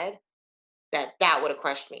had, that would have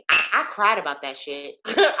crushed me. I cried about that shit.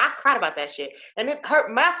 I cried about that shit. And it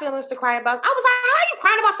hurt my feelings to cry about. I was like, how are you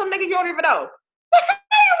crying about some nigga you don't even know? You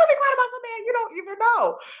really crying about some man you don't even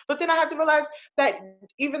know. But then I had to realize that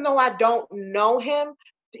even though I don't know him,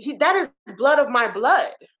 that is blood of my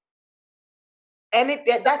blood. And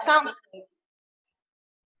that sounds...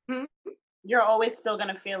 You're always still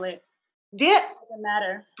gonna feel it. Yeah. It doesn't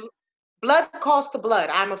matter. Blood calls to blood.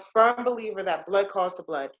 I'm a firm believer that blood calls to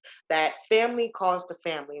blood, that family calls to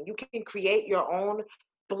family. And you can create your own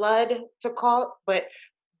blood to call, but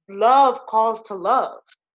love calls to love.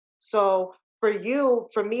 So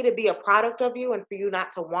for me to be a product of you and for you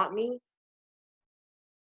not to want me,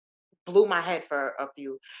 blew my head for a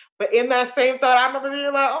few. But in that same thought, I remember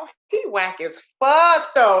being like, oh, he whack as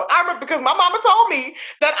fuck, though. I remember because my mama told me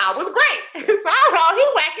that I was great. So I was like, he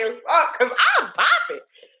whack as fuck because I'm popping.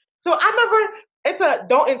 So it's a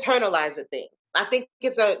don't internalize a thing. I think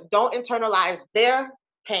it's a don't internalize their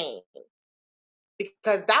pain,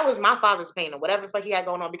 because that was my father's pain or whatever the fuck he had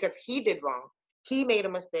going on, because he did wrong. He made a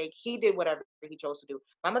mistake. He did whatever he chose to do.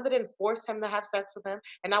 My mother didn't force him to have sex with him,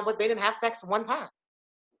 and they didn't have sex one time.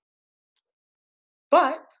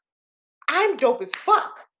 But I'm dope as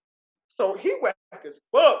fuck. So he whack as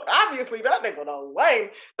fuck. Obviously, that nigga no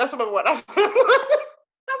lame. That's what I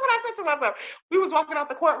That's what I said to myself. We was walking out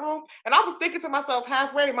the courtroom, and I was thinking to myself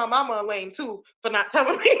halfway, my mama lame too for not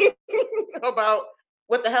telling me about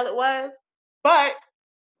what the hell it was. But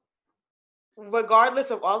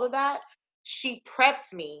regardless of all of that, she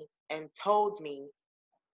prepped me and told me,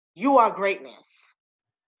 you are greatness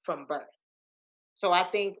from birth. So I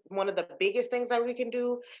think one of the biggest things that we can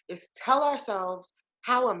do is tell ourselves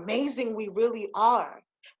how amazing we really are.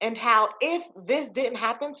 And how, if this didn't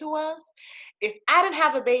happen to us, if I didn't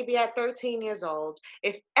have a baby at 13 years old,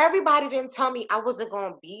 if everybody didn't tell me I wasn't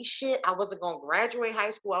going to be shit, I wasn't going to graduate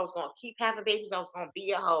high school, I was going to keep having babies, I was going to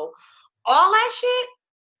be a hoe, all that shit,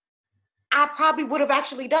 I probably would have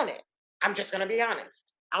actually done it. I'm just going to be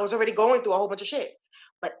honest. I was already going through a whole bunch of shit.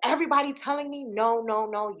 But everybody telling me, no, no,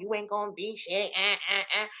 no, you ain't gonna be shit.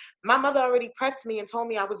 My mother already prepped me and told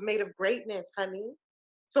me I was made of greatness, honey.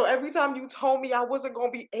 So every time you told me I wasn't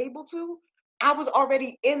gonna be able to, I was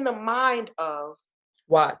already in the mind of,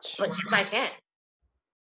 Watch. but yes, I can.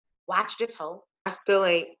 Watch this hoe. I still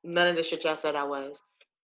ain't none of the shit y'all said I was.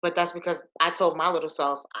 But that's because I told my little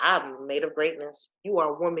self, I'm made of greatness. You are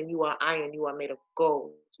a woman, you are iron, you are made of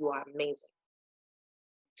gold, you are amazing.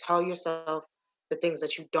 Tell yourself the things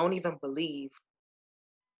that you don't even believe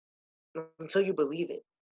until you believe it.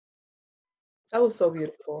 That was so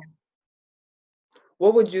beautiful.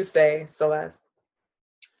 What would you say, Celeste?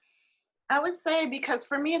 I would say, because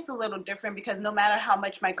for me it's a little different, because no matter how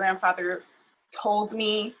much my grandfather told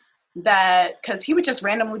me that, because he would just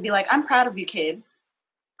randomly be like, I'm proud of you, kid.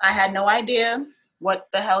 I had no idea what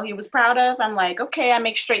the hell he was proud of. I'm like, okay, I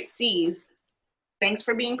make straight C's. Thanks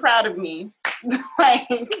for being proud of me.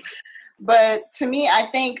 Like, but to me, I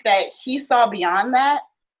think that he saw beyond that,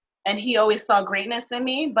 and he always saw greatness in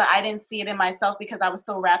me, but I didn't see it in myself because I was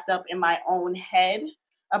so wrapped up in my own head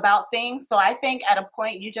about things. So I think at a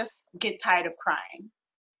point you just get tired of crying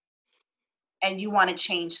and you want to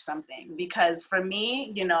change something. Because for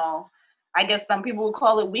me, you know, I guess some people would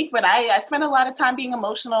call it weak, but I spent a lot of time being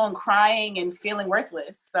emotional and crying and feeling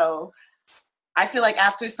worthless. So I feel like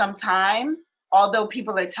after some time, although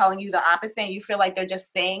people are telling you the opposite, and you feel like they're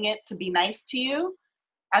just saying it to be nice to you,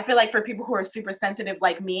 I feel like for people who are super sensitive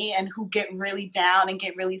like me and who get really down and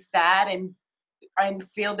get really sad and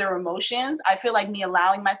feel their emotions, I feel like me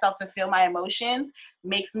allowing myself to feel my emotions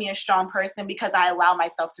makes me a strong person, because I allow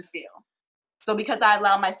myself to feel. So because I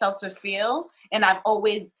allow myself to feel, and I've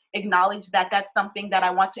always acknowledged that that's something that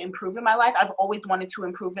I want to improve in my life. I've always wanted to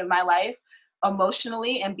improve in my life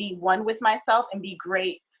emotionally and be one with myself and be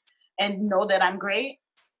great and know that I'm great,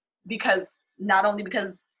 because not only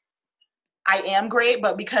because I am great,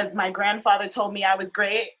 but because my grandfather told me I was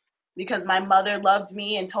great, because my mother loved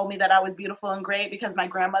me and told me that I was beautiful and great, because my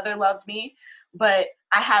grandmother loved me. But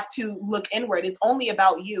I have to look inward. It's only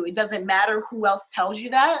about you. It doesn't matter who else tells you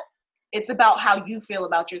that. It's about how you feel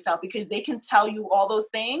about yourself, because they can tell you all those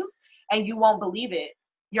things and you won't believe it.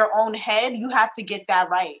 Your own head, you have to get that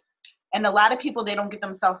right. And a lot of people, they don't get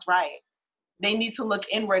themselves right. They need to look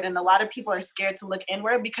inward. And a lot of people are scared to look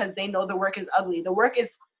inward because they know the work is ugly. The work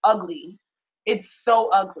is ugly. It's so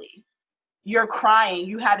ugly. You're crying.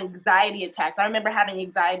 You have anxiety attacks. I remember having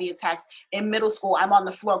anxiety attacks in middle school. I'm on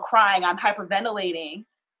the floor crying. I'm hyperventilating.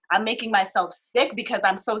 I'm making myself sick because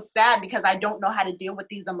I'm so sad, because I don't know how to deal with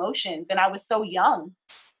these emotions. And I was so young.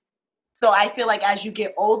 So I feel like as you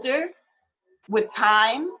get older, with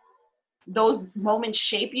time, those moments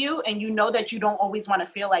shape you, and you know that you don't always want to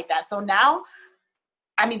feel like that. So now,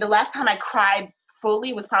 I mean, the last time I cried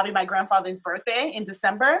fully was probably my grandfather's birthday in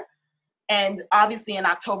December. And obviously in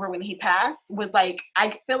October when he passed, was like,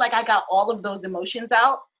 I feel like I got all of those emotions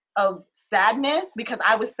out of sadness, because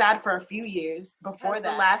I was sad for a few years before that.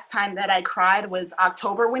 The last time that I cried was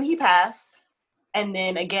October when he passed. And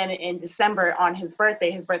then again in December on his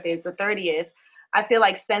birthday. His birthday is the 30th. I feel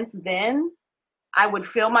like since then, I would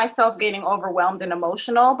feel myself getting overwhelmed and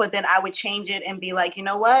emotional, but then I would change it and be like, you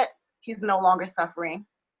know what? He's no longer suffering.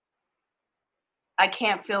 I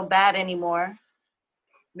can't feel bad anymore,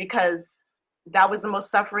 because that was the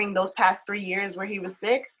most suffering. Those past 3 years where he was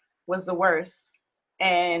sick was the worst.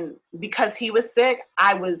 And because he was sick,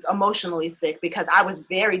 I was emotionally sick, because I was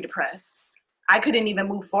very depressed. I couldn't even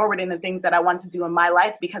move forward in the things that I wanted to do in my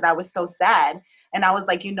life because I was so sad. And I was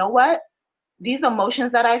like, you know what? These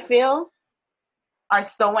emotions that I feel are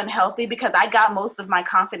so unhealthy, because I got most of my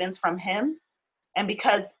confidence from him. And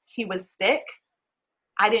because he was sick,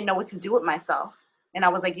 I didn't know what to do with myself. And I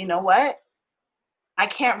was like, you know what? I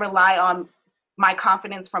can't rely on my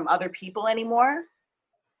confidence from other people anymore.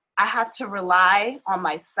 I have to rely on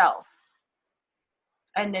myself.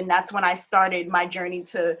 And then that's when I started my journey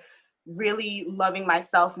to really loving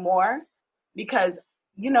myself more, because,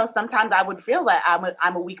 you know, sometimes I would feel that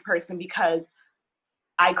I'm a weak person because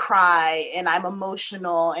I cry and I'm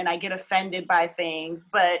emotional and I get offended by things,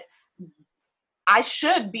 but I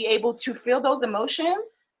should be able to feel those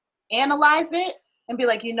emotions, analyze it, and be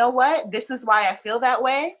like, you know what? This is why I feel that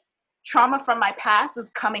way. Trauma from my past is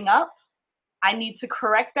coming up. I need to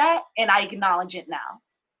correct that, and I acknowledge it now.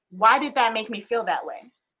 Why did that make me feel that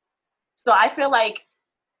way? So I feel like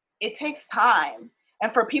it takes time.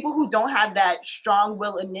 And for people who don't have that strong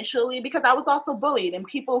will initially, because I was also bullied, and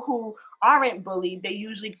people who aren't bullied, they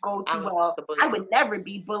usually go to, well, I would never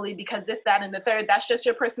be bullied because this, that, and the third. That's just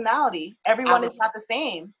your personality. Everyone is not the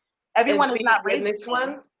same. Everyone is not raised in this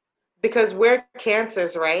one, because we're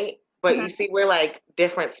cancers, right? But you see, we're like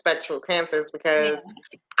different spectral cancers because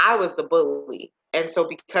I was the bully. And so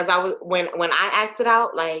because I was when I acted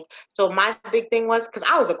out, like, so my big thing was because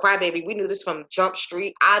I was a crybaby. We knew this from Jump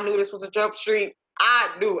Street. I knew this was a Jump Street. I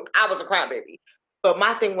knew I was a crybaby. But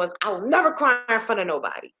my thing was I will never cry in front of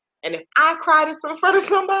nobody. And if I cried in front of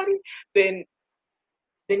somebody, then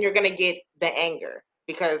you're gonna get the anger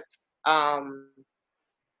um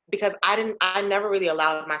because I never really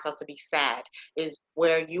allowed myself to be sad. Is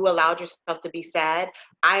where you allowed yourself to be sad,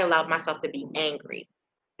 I allowed myself to be angry.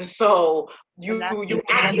 So you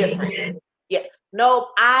act different. Yeah. Nope.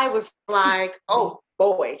 I was like, oh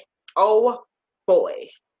boy. Oh boy.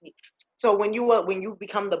 So when you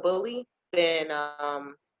become the bully, then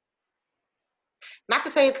not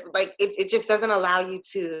to say it's like it just doesn't allow you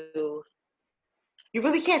to, you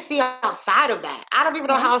really can't see outside of that. I don't even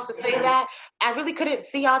know how else to say that. I really couldn't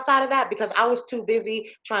see outside of that because I was too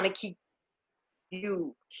busy trying to keep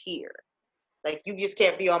you here. Like, you just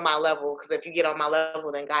can't be on my level, because if you get on my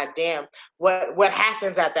level, then goddamn, what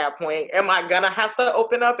happens at that point? Am I gonna have to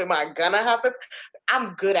open up? Am I gonna have to?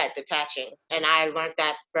 I'm good at detaching, and I learned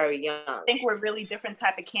that very young. I think we're really different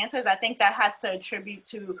type of cancers. I think that has to attribute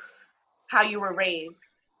to how you were raised.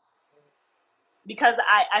 Because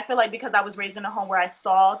I feel like because I was raised in a home where I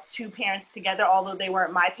saw two parents together, although they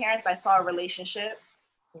weren't my parents, I saw a relationship,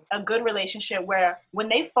 a good relationship where when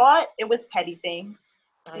they fought, it was petty things.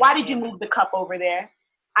 Why did you move the cup over there?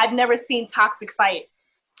 I've never seen toxic fights.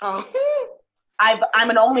 Oh. I'm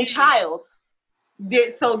an only child.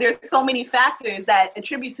 So there's so many factors that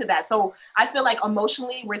attribute to that. So I feel like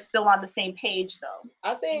emotionally we're still on the same page, though.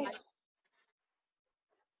 I think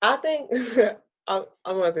I'm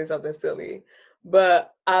going to say something silly,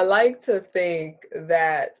 but I like to think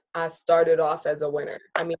that I started off as a winner.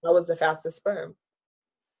 I mean, I was the fastest sperm.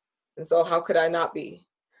 And so how could I not be?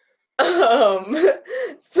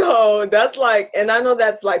 So that's like, and I know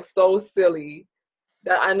that's like so silly.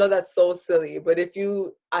 I know that's so silly, but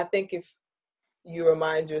I think if you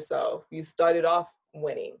remind yourself, you started off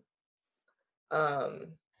winning,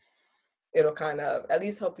 it'll kind of at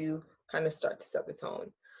least help you kind of start to set the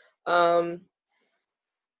tone.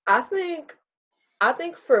 I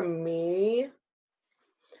think for me,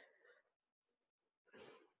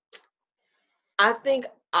 I think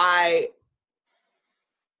I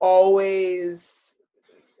always,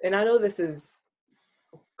 and I know this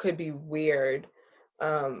could be weird.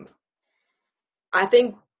 I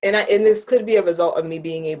think, and this could be a result of me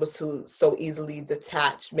being able to so easily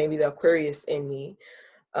detach, maybe the Aquarius in me.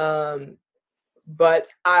 But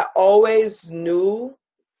I always knew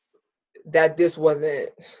that this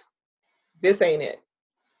ain't it.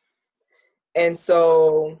 And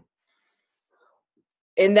so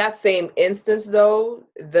in that same instance, though,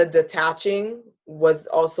 the detaching was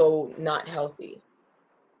also not healthy.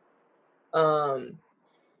 And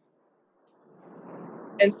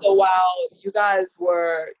so while you guys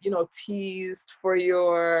were, teased for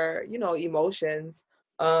your, emotions,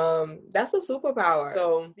 that's a superpower.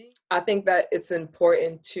 So I think that it's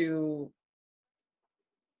important to,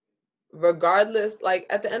 regardless, like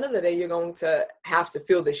at the end of the day, you're going to have to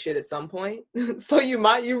feel this shit at some point. So you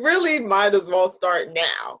really might as well start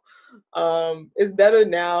now. It's better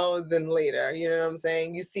now than later. You know what I'm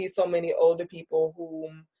saying? You see so many older people who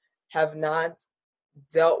have not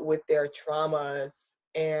dealt with their traumas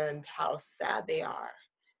and how sad they are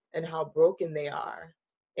and how broken they are.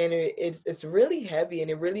 And it's really heavy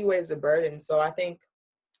and it really weighs a burden. So I think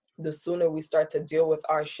the sooner we start to deal with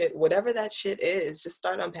our shit, whatever that shit is, just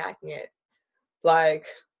start unpacking it. Like,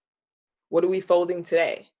 what are we folding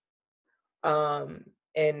today? And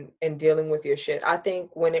dealing with your shit. I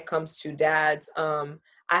think when it comes to dads, I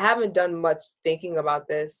haven't done much thinking about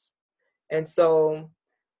this. And so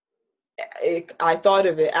I thought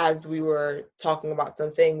of it as we were talking about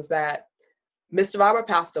some things, that Mr. Robert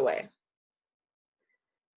passed away.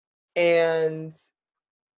 And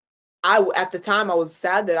at the time I was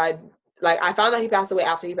sad that I found out he passed away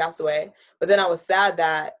after he passed away, but then I was sad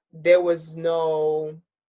that there was no,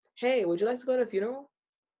 hey, would you like to go to a funeral?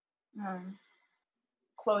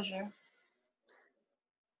 Closure.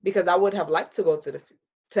 Because I would have liked to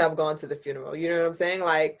have gone to the funeral. You know what I'm saying?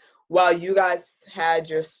 Like, while you guys had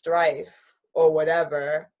your strife or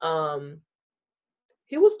whatever,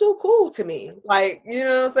 he was still cool to me. Like, you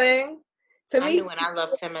know what I'm saying? To me, I knew, and I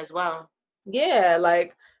loved him as well. Yeah,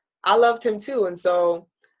 like I loved him too. And so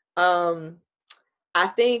I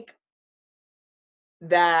think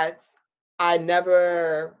that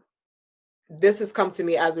this has come to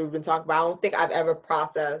me as we've been talking about. I don't think I've ever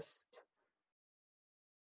processed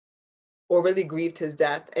or really grieved his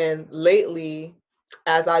death. And lately,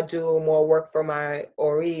 as I do more work for my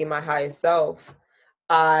Ori, my higher self,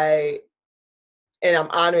 I'm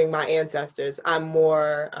honoring my ancestors, I'm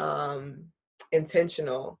more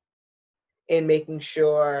intentional in making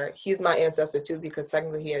sure he's my ancestor too, because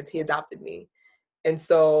technically he adopted me. And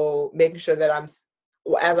so making sure that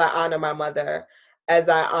as I honor my mother, as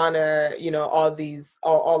I honor,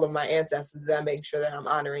 all of my ancestors, that I'm making sure that I'm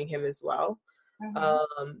honoring him as well.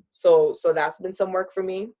 So that's been some work for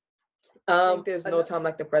me. There's no time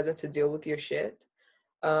like the present to deal with your shit.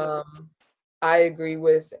 I agree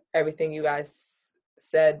with everything you guys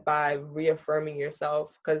said by reaffirming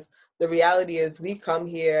yourself, because the reality is we come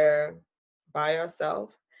here by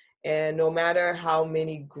ourselves, and no matter how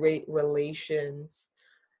many great relationships,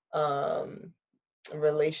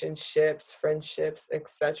 friendships,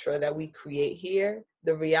 etc., that we create here,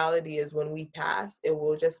 the reality is when we pass, it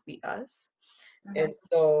will just be us. And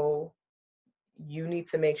so you need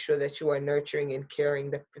to make sure that you are nurturing and caring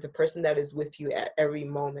the person that is with you at every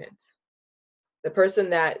moment, the person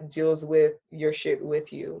that deals with your shit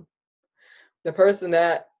with you, the person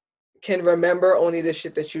that can remember only the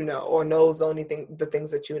shit that you know, or knows the things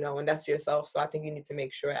that you know, and that's yourself. So I think you need to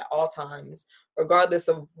make sure at all times, regardless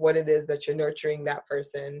of what it is, that you're nurturing that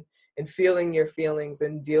person and feeling your feelings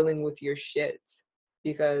and dealing with your shit,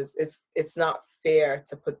 because it's not fair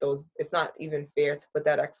to it's not even fair to put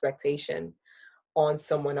that expectation on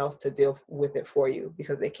someone else to deal with it for you,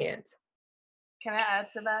 because they can't. Can I add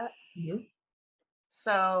to that? Mm-hmm.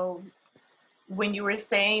 So when you were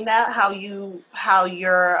saying that, how you're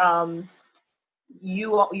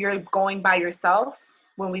going by yourself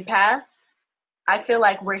when we pass, I feel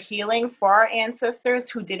like we're healing for our ancestors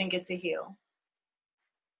who didn't get to heal.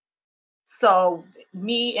 So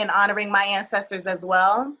me in honoring my ancestors as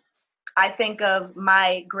well, I think of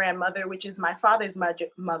my grandmother, which is my father's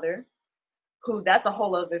mother, who, that's a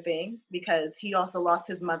whole other thing, because he also lost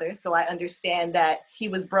his mother. So I understand that he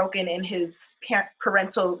was broken in his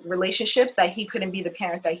parental relationships, that he couldn't be the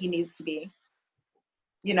parent that he needs to be,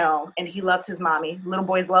 and he loved his mommy. Little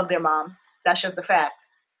boys love their moms. That's just a fact.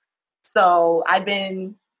 So I've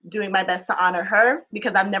been doing my best to honor her,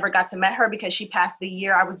 because I've never got to meet her, because she passed the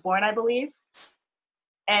year I was born, I believe.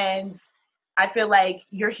 And I feel like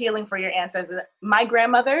you're healing for your ancestors. My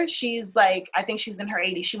grandmother, she's like, I think she's in her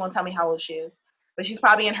 80s. She won't tell me how old she is, but she's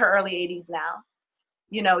probably in her early 80s now.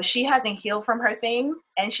 She hasn't healed from her things,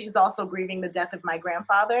 and she's also grieving the death of my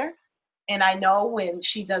grandfather. And I know when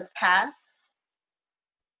she does pass,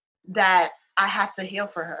 that I have to heal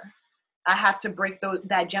for her. I have to break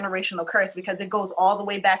that generational curse, because it goes all the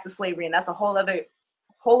way back to slavery, and that's a whole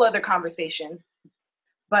other conversation.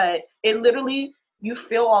 But it literally, you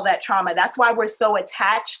feel all that trauma. That's why we're so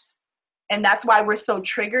attached, and that's why we're so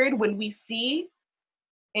triggered when we see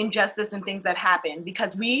injustice and things that happen,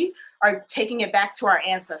 because we are taking it back to our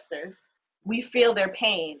ancestors. We feel their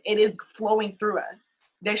pain. It is flowing through us.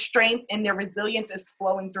 Their strength and their resilience is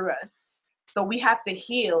flowing through us. So we have to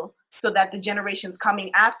heal so that the generations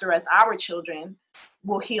coming after us, our children,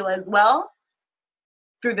 will heal as well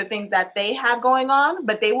through the things that they have going on,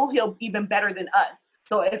 but they will heal even better than us.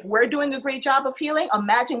 So if we're doing a great job of healing,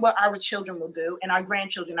 imagine what our children will do, and our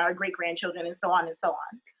grandchildren, our great-grandchildren, and so on and so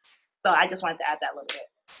on. So I just wanted to add that a little bit.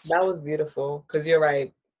 That was beautiful, because you're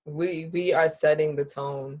right. We are setting the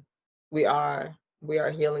tone. We are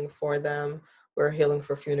healing for them. We're healing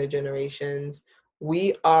for future generations.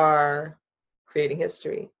 We are creating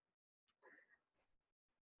history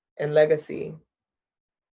and legacy.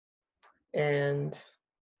 And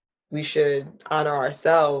we should honor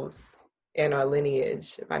ourselves and our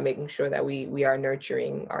lineage by making sure that we are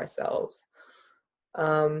nurturing ourselves.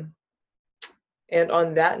 And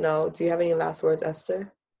on that note, do you have any last words,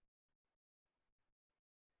 Esther?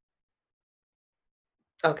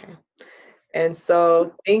 Okay. And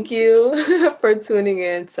so thank you for tuning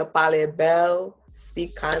in to Parler Belle.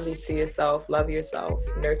 Speak kindly to yourself, love yourself,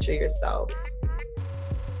 nurture yourself.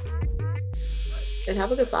 And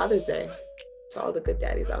have a good Father's Day to all the good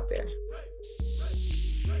daddies out there.